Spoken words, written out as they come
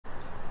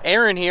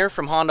Aaron here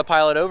from Honda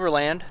Pilot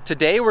Overland.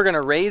 Today we're going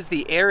to raise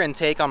the air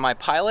intake on my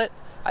Pilot.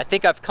 I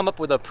think I've come up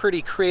with a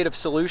pretty creative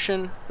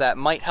solution that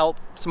might help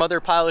some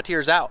other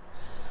piloteers out.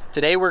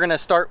 Today we're going to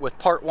start with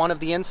part one of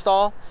the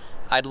install.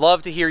 I'd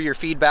love to hear your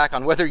feedback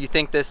on whether you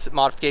think this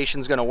modification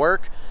is going to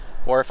work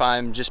or if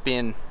I'm just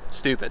being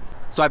stupid.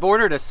 So I've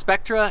ordered a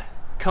Spectra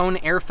cone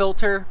air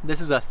filter. This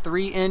is a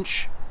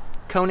 3-inch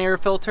cone air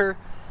filter.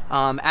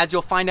 As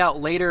you'll find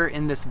out later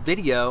in this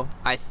video,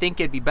 I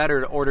think it'd be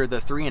better to order the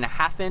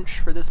 3.5-inch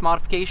for this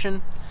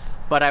modification,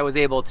 but I was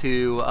able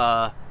to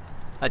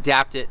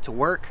adapt it to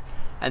work.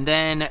 And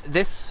then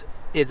this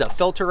is a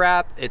filter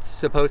wrap. It's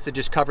supposed to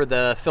just cover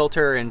the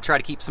filter and try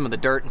to keep some of the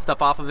dirt and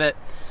stuff off of it.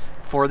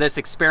 For this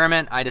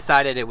experiment, I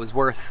decided it was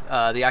worth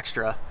the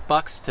extra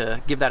bucks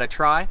to give that a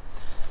try.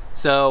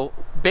 So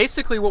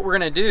basically what we're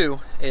gonna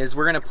do is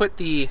we're gonna put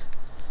the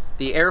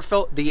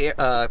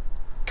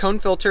cone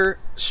filter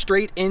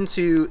straight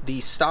into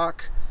the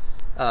stock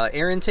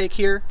air intake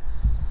here,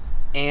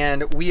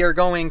 and we are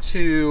going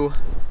to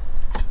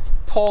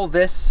pull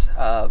this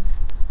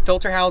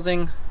filter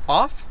housing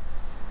off.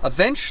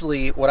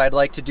 Eventually what I'd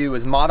like to do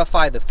is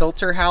modify the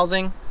filter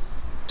housing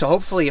to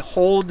hopefully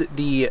hold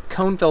the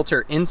cone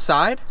filter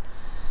inside.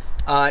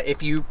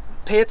 If you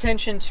pay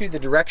attention to the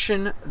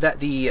direction that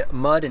the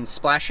mud and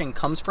splashing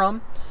comes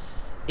from,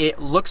 it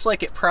looks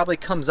like it probably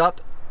comes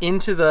up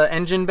into the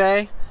engine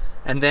bay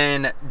and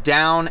then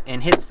down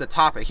and hits the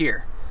top of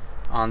here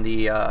on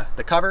the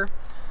cover.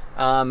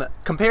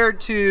 Compared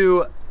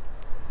to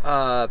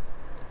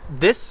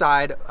this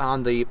side,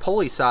 on the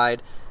pulley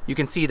side, you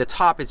can see the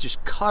top is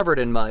just covered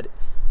in mud.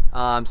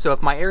 So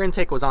if my air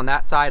intake was on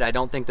that side, I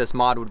don't think this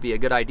mod would be a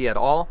good idea at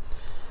all.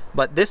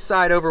 But this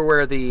side over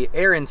where the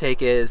air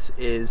intake is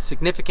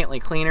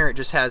significantly cleaner. It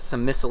just has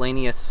some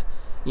miscellaneous,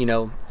 you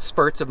know,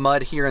 spurts of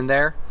mud here and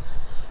there.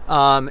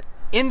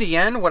 In the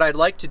end, what I'd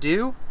like to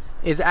do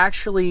is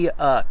actually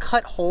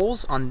cut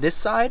holes on this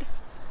side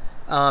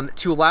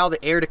to allow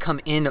the air to come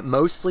in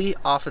mostly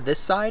off of this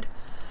side.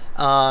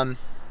 Let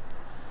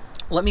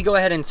me go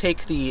ahead and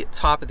take the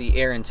top of the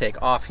air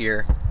intake off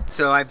here.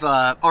 So I've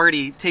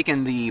already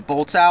taken the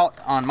bolts out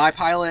on my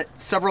Pilot.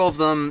 Several of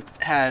them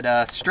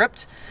had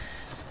stripped,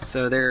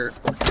 so they're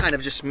kind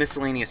of just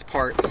miscellaneous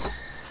parts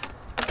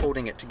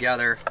holding it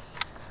together.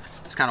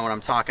 That's kind of what I'm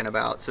talking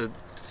about.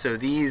 So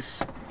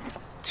these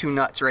two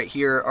nuts right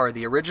here are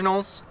the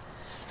originals.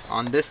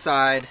 On this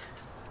side,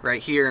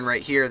 right here and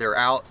right here, they're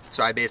out.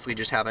 So I basically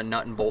just have a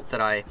nut and bolt that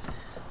I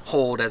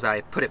hold as I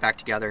put it back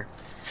together.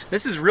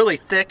 This is really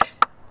thick,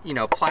 you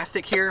know,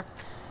 plastic here.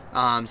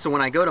 So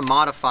when I go to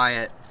modify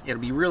it, it'll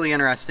be really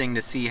interesting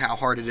to see how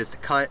hard it is to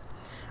cut.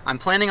 I'm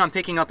planning on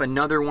picking up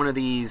another one of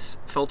these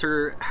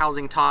filter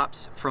housing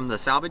tops from the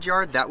salvage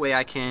yard. That way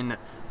I can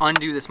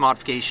undo this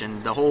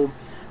modification.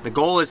 The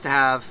goal is to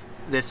have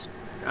this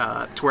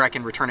to where I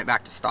can return it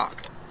back to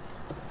stock.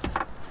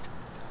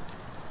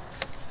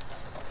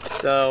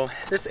 So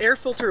this air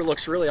filter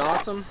looks really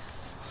awesome.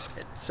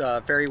 It's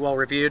very well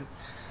reviewed.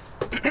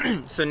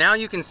 So now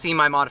you can see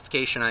my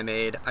modification I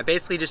made. I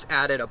basically just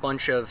added a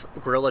bunch of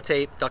Gorilla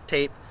Tape, duct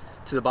tape,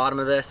 to the bottom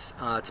of this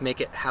to make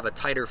it have a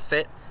tighter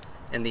fit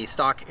in the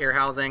stock air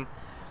housing.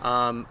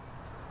 I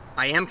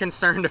am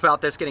concerned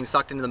about this getting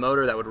sucked into the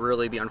motor. That would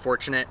really be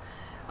unfortunate.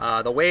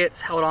 The way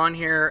it's held on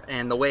here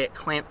and the way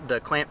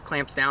the clamp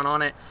clamps down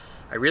on it,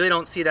 I really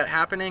don't see that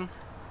happening.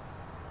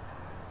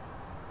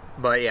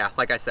 But yeah,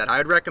 like I said, I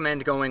would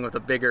recommend going with a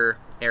bigger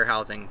air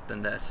housing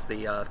than this.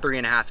 The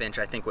 3.5-inch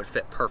I think would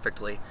fit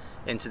perfectly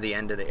into the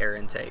end of the air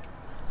intake.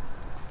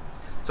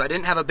 So I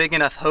didn't have a big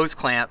enough hose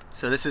clamp,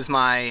 so this is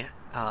my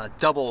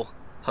double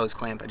hose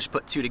clamp. I just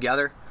put two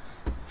together.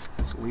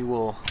 So we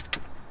will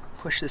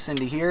push this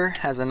into here.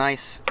 Has a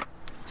nice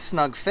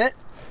snug fit.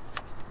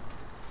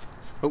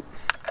 Oh,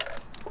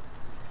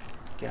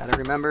 gotta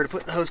remember to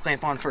put the hose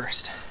clamp on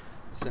first.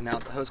 So now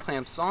that the hose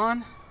clamp's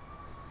on,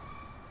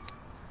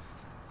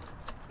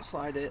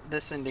 slide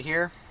this into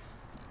here.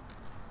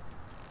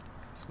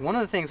 So one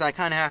of the things I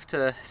kind of have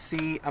to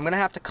see, I'm gonna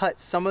have to cut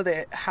some of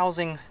the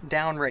housing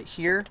down right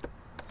here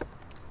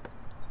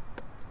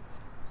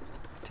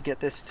to get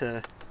this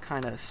to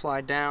kind of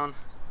slide down.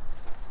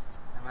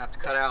 I'm gonna have to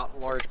cut out a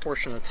large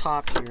portion of the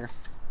top here.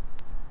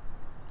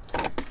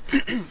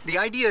 The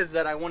idea is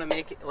that I want to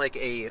make like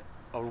a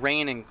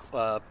rain and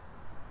a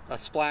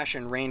splash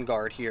and rain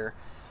guard here.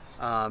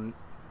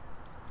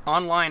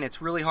 Online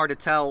it's really hard to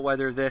tell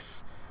whether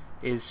this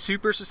is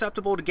super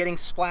susceptible to getting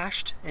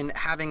splashed and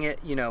having it,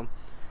 you know,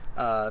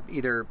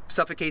 either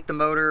suffocate the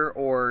motor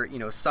or, you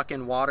know, suck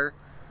in water.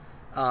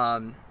 A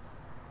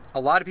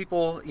lot of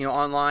people, you know,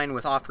 online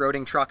with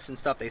off-roading trucks and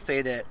stuff, they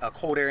say that a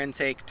cold air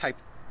intake type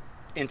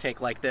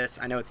intake like this,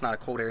 I know it's not a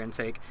cold air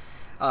intake,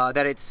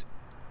 that it's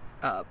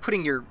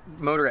putting your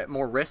motor at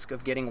more risk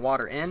of getting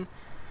water in.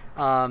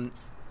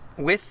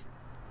 With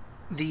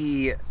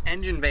the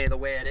engine bay the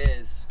way it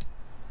is,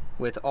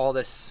 with all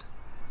this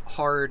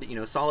hard, you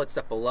know, solid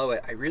stuff below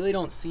it, I really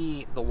don't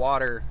see the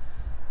water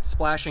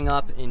splashing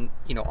up in,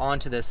 you know,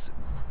 onto this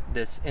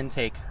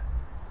intake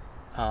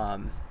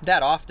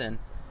that often.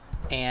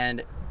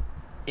 And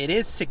it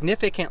is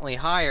significantly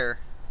higher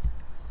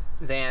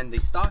than the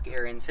stock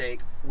air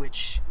intake,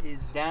 which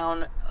is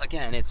down,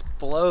 again, it's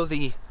below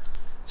the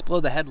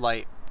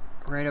headlight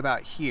right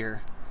about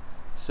here.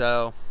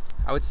 So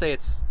I would say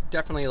it's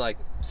definitely like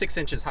 6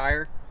 inches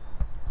higher,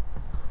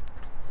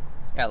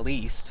 at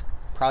least,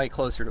 probably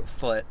closer to a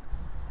foot.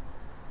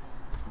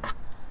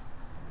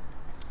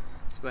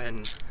 Let's go ahead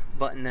and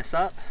button this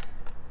up.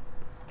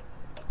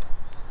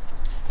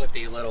 Put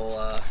the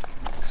little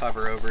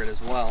cover over it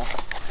as well.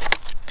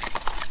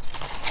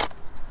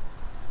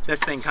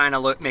 This thing kind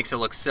of makes it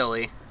look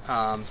silly.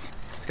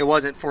 If it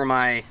wasn't for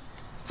my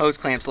hose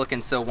clamps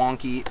looking so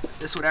wonky,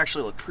 this would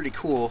actually look pretty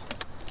cool.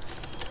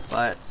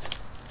 But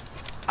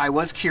I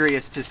was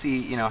curious to see,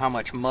 you know, how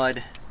much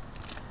mud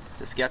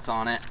this gets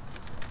on it,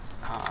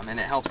 and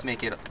it helps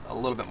make it a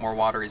little bit more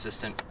water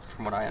resistant,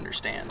 from what I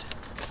understand.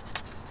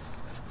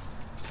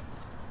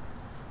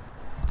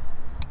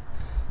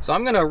 So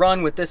I'm gonna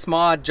run with this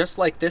mod just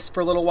like this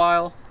for a little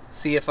while,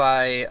 see if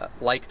I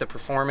like the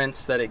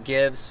performance that it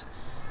gives.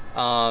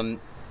 And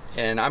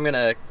I'm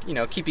gonna, you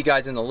know, keep you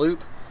guys in the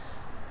loop.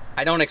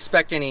 I don't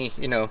expect any,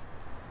 you know,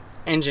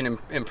 engine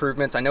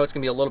improvements. I know it's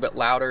gonna be a little bit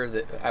louder,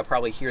 that I'll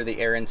probably hear the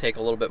air intake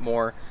a little bit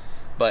more,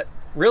 but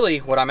really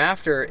what I'm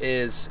after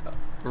is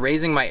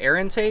raising my air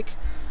intake.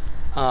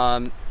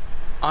 On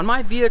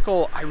my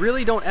vehicle, I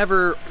really don't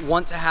ever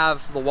want to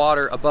have the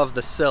water above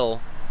the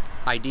sill,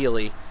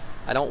 ideally.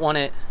 I don't want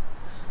it,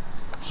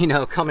 you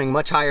know, coming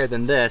much higher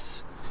than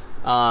this.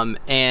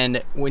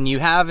 And when you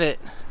have it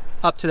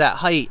up to that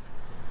height,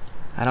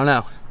 I don't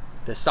know,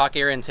 the stock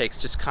air intake's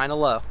just kind of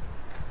low.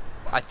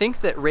 I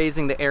think that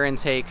raising the air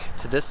intake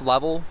to this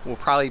level will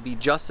probably be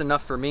just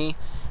enough for me.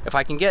 If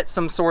I can get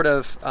some sort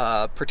of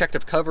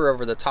protective cover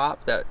over the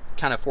top that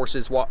kind of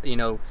forces, you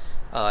know,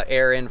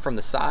 air in from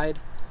the side,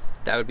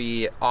 that would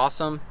be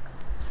awesome.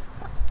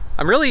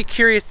 I'm really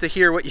curious to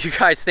hear what you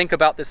guys think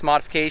about this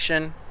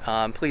modification.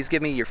 Please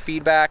give me your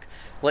feedback.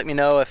 Let me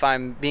know if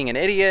I'm being an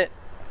idiot,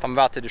 if I'm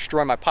about to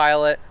destroy my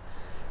Pilot.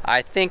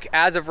 I think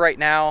as of right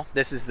now,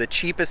 this is the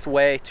cheapest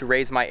way to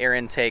raise my air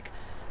intake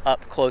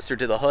up closer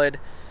to the hood.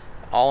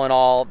 All in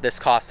all, this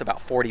costs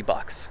about 40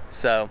 bucks.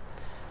 So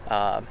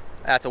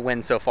that's a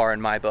win so far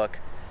in my book.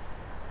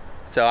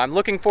 So I'm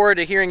looking forward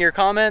to hearing your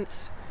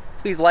comments.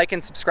 Please like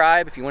and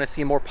subscribe if you want to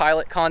see more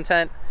Pilot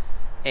content.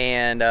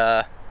 And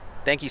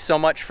thank you so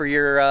much for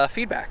your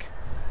feedback.